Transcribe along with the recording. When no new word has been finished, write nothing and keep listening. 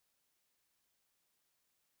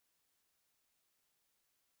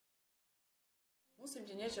Musím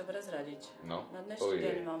ti niečo prezradiť. No, Na dnešný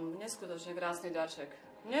deň mám neskutočne krásny darček.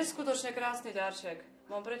 Neskutočne krásny darček.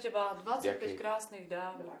 Mám pre teba 25 krásnych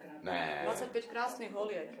dáv. Ne. 25 krásnych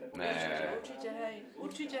holiek. Ne. Určite hej.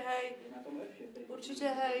 Určite hej. Určite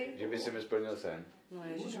hej. Že by si mi splnil sen. No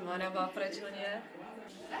ježišmarja, prečo nie?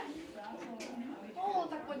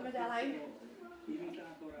 Tak poďme ďalej.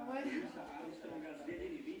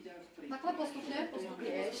 Takhle postupne.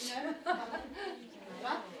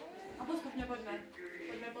 A postupne poďme.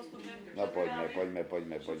 Postupne. No poďme.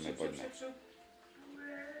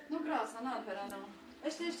 No krása, nádhera, no.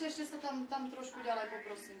 Ešte sa tam trošku ďalej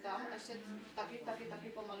poprosím, tam. Ešte taký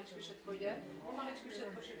pomaličky všetko ide. Pomaličky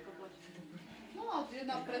všetko poď. No a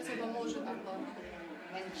jedna pred sebou môže takto.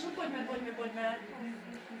 No poďme.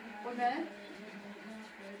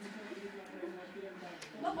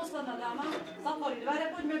 No posledná dáma. Zatvorí dvere,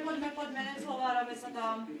 poďme, nezhovárame sa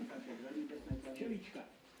tam. Čelička.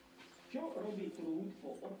 Čo robí trúd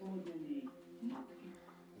po odhodení matky?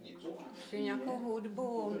 Chci nějakou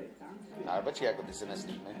hudbu. Ale počkej, jako ty se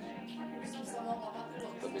nesmíš, ne? Jsem se mohla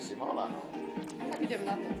natrvat. To by si mohla, no. Tak idem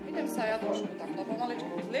na to. Idem sa ja trošku takto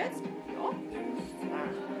pomaličku zliec. Jo?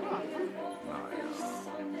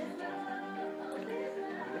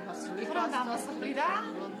 Tam sa pridá.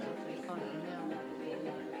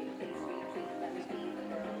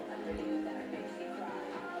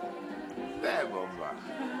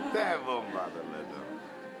 To je bomba tohleto.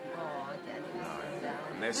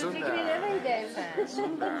 Nesundá. Nikdy nevejdem.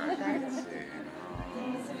 Sundá, nechci.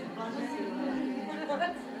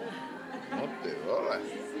 No ty vole.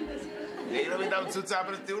 Někdo mi tam cucá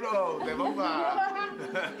prsty u nohou, to je bomba.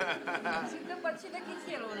 To patří taky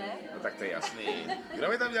tělu, ne? No tak to je jasný. Kdo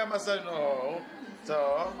mi tam dělá masáž nohou?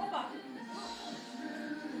 Co?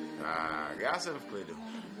 Tak, já jsem v klidu.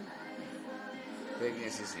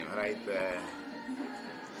 Pěkně si s ním hrajte.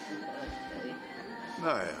 No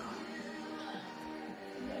jo.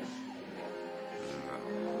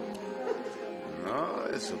 No,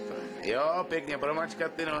 je super. Jo, pěkně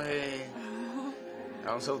promačkat ty nohy.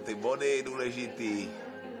 Tam jsou ty body důležitý.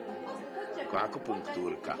 Taková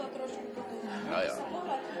akupunkturka. Jo.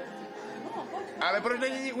 Ale proč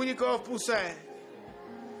není u nikoho v puse?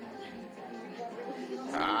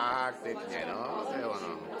 Tak, pěkně, no, to je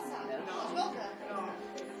ono.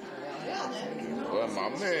 Ale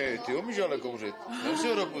mami, ty umíš ale kouřit. Nech si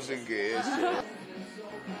ho do pusinky, ještě.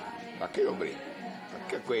 Taky dobrý.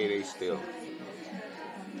 Tak jako jiný styl.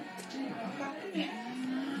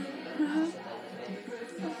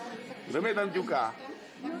 Kdo mě tam ťuká?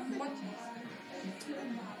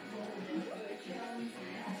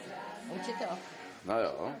 Učitel. No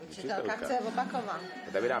jo, Učitelka chce opakovat.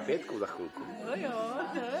 To by dá 5 za chvilku. No jo,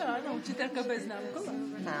 to je ano, učitelka bez známkova.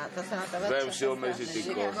 No, to se na to Vem si ho mezi ty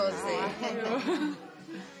kozy.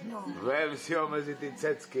 Vem si ho mezi ty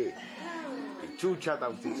cecky. Čůča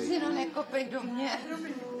tam chci teď. Si no nekopej do mě.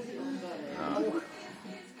 No.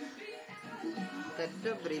 To je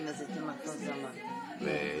dobrý mezi těma kozama.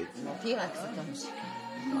 Veď. No týlek se tomu říká.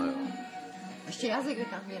 No jo. Ještě jazyk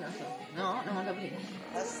vytáhni na to. No, dobrý.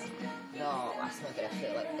 No, a jsme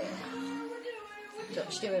trefili. To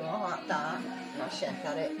ještě by mohla ta naše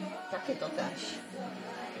tady taky to tež.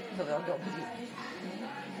 To bylo dobrý.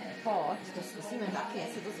 Pojď, to zkusíme taky,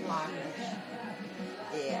 jestli to zvládneš.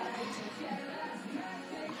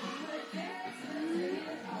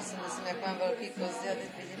 Myslím, jak mám velký kozy a teď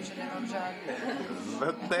vidím, že nemám žádný.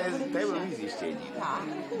 No to je blbý zjištění. Tak.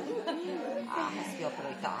 A hezký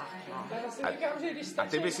protáh, no. A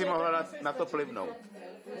ty by si mohla na to plivnout.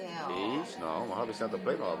 Jo. Víš, no, mohla by si na to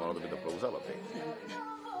plivnout, mohla by to klouzalo, ty.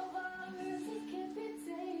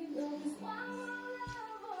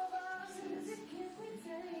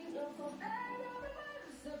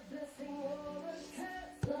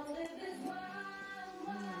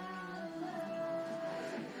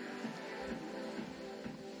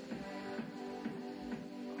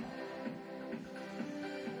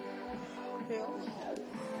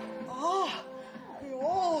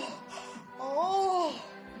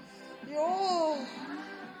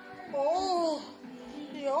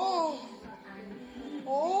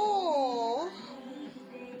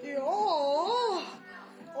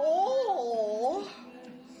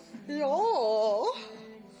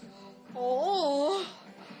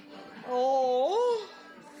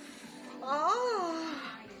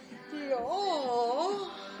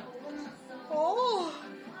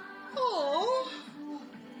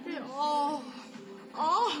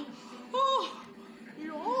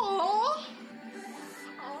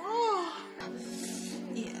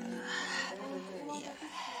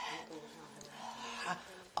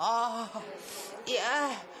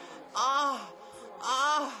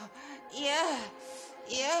 Yeah.